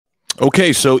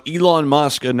Okay, so Elon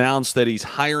Musk announced that he's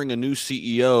hiring a new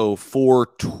CEO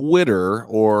for Twitter,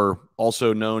 or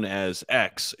also known as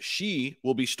X. She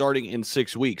will be starting in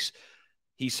 6 weeks.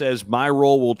 He says, my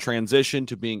role will transition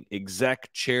to being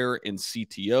exec chair and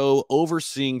CTO,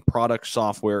 overseeing product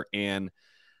software and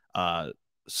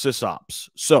sysops.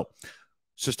 So,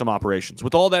 system operations.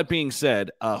 With all that being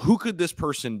said, who could this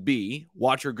person be?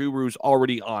 Watcher Guru's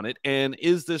already on it. And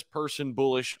is this person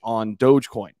bullish on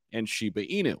Dogecoin and Shiba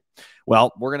Inu?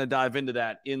 Well, we're going to dive into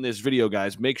that in this video,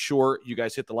 guys. Make sure you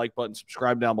guys hit the like button,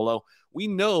 subscribe down below. We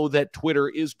know that Twitter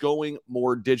is going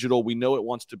more digital. We know it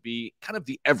wants to be kind of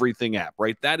the everything app,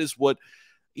 right? That is what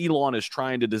Elon is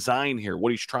trying to design here,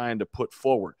 what he's trying to put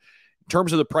forward. In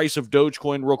terms of the price of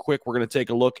Dogecoin, real quick, we're going to take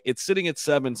a look. It's sitting at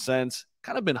 7 cents,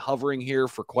 kind of been hovering here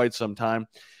for quite some time.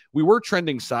 We were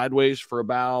trending sideways for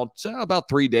about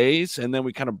 3 days, and then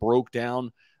we kind of broke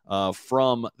down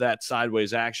from that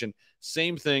sideways action.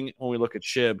 Same thing when we look at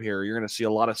SHIB here. You're going to see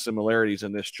a lot of similarities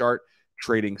in this chart,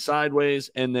 trading sideways,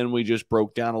 and then we just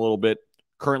broke down a little bit,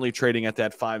 currently trading at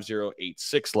that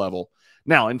 5086 level.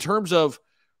 Now, in terms of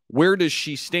where does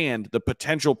she stand, the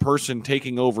potential person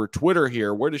taking over Twitter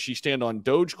here, where does she stand on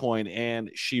Dogecoin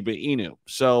and Shiba Inu?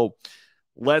 So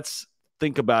let's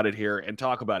think about it here and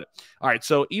talk about it. All right,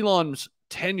 so Elon's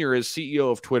tenure as CEO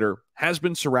of Twitter has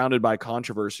been surrounded by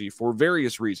controversy for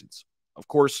various reasons. Of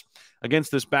course,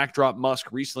 against this backdrop,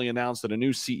 Musk recently announced that a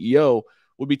new CEO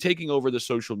would be taking over the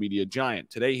social media giant.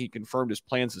 Today, he confirmed his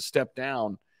plans to step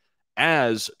down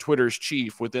as Twitter's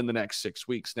chief within the next 6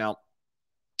 weeks. Now,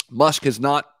 Musk has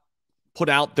not put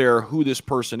out there who this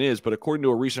person is, but according to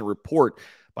a recent report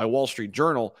by Wall Street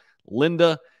Journal,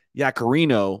 Linda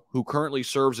Yaccarino, who currently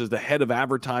serves as the head of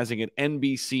advertising at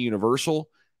NBC Universal,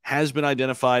 has been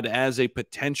identified as a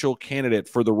potential candidate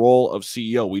for the role of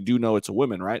CEO. We do know it's a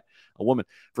woman, right? A woman.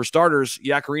 For starters,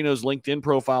 Yaccarino's LinkedIn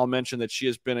profile mentioned that she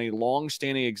has been a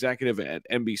long-standing executive at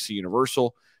NBC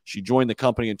Universal. She joined the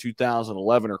company in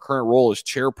 2011. Her current role is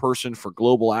chairperson for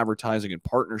global advertising and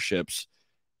partnerships.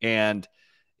 And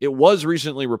it was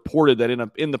recently reported that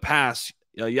in the past,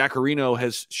 Yaccarino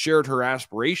has shared her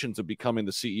aspirations of becoming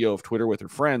the CEO of Twitter with her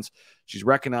friends. She's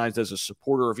recognized as a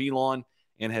supporter of Elon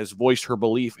and has voiced her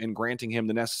belief in granting him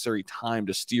the necessary time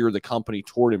to steer the company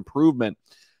toward improvement.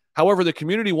 However, the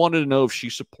community wanted to know if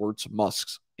she supports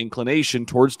Musk's inclination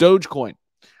towards Dogecoin.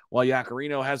 While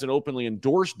Yaccarino hasn't openly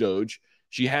endorsed Doge,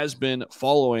 she has been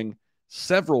following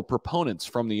several proponents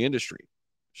from the industry.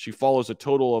 She follows a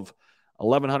total of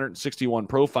 1,161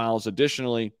 profiles.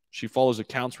 Additionally, she follows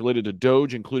accounts related to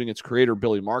Doge, including its creator,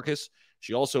 Billy Marcus.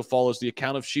 She also follows the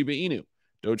account of Shiba Inu,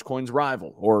 Dogecoin's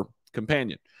rival or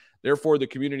companion. Therefore, the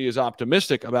community is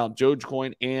optimistic about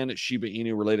Dogecoin and Shiba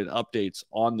Inu related updates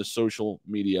on the social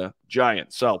media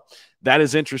giant. So that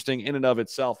is interesting in and of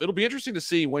itself. It'll be interesting to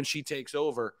see when she takes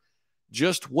over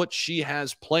just what she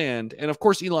has planned. And of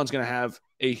course, Elon's going to have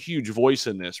a huge voice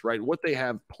in this, right? What they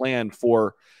have planned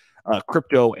for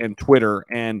crypto and Twitter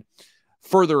and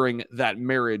furthering that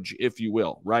marriage, if you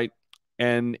will, right?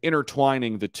 And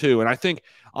intertwining the two. And I think,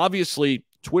 obviously,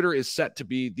 Twitter is set to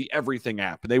be the everything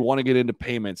app. They want to get into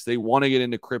payments. They want to get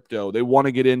into crypto. They want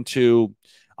to get into,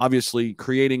 obviously,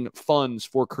 creating funds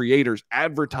for creators.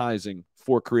 Advertising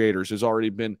for creators has already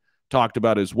been talked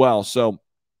about as well. So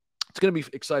it's going to be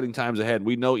exciting times ahead.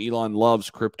 We know Elon loves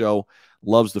crypto,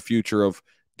 loves the future of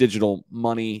digital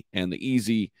money and the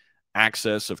easy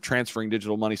access of transferring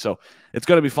digital money. So it's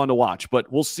going to be fun to watch. But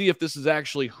we'll see if this is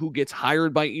actually who gets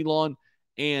hired by Elon.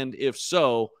 And if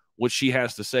so, what she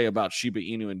has to say about Shiba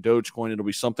Inu and Dogecoin. It'll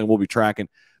be something we'll be tracking.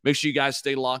 Make sure you guys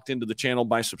stay locked into the channel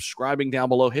by subscribing down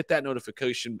below. Hit that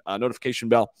notification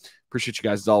bell. Appreciate you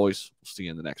guys as always. We'll see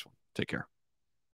you in the next one. Take care.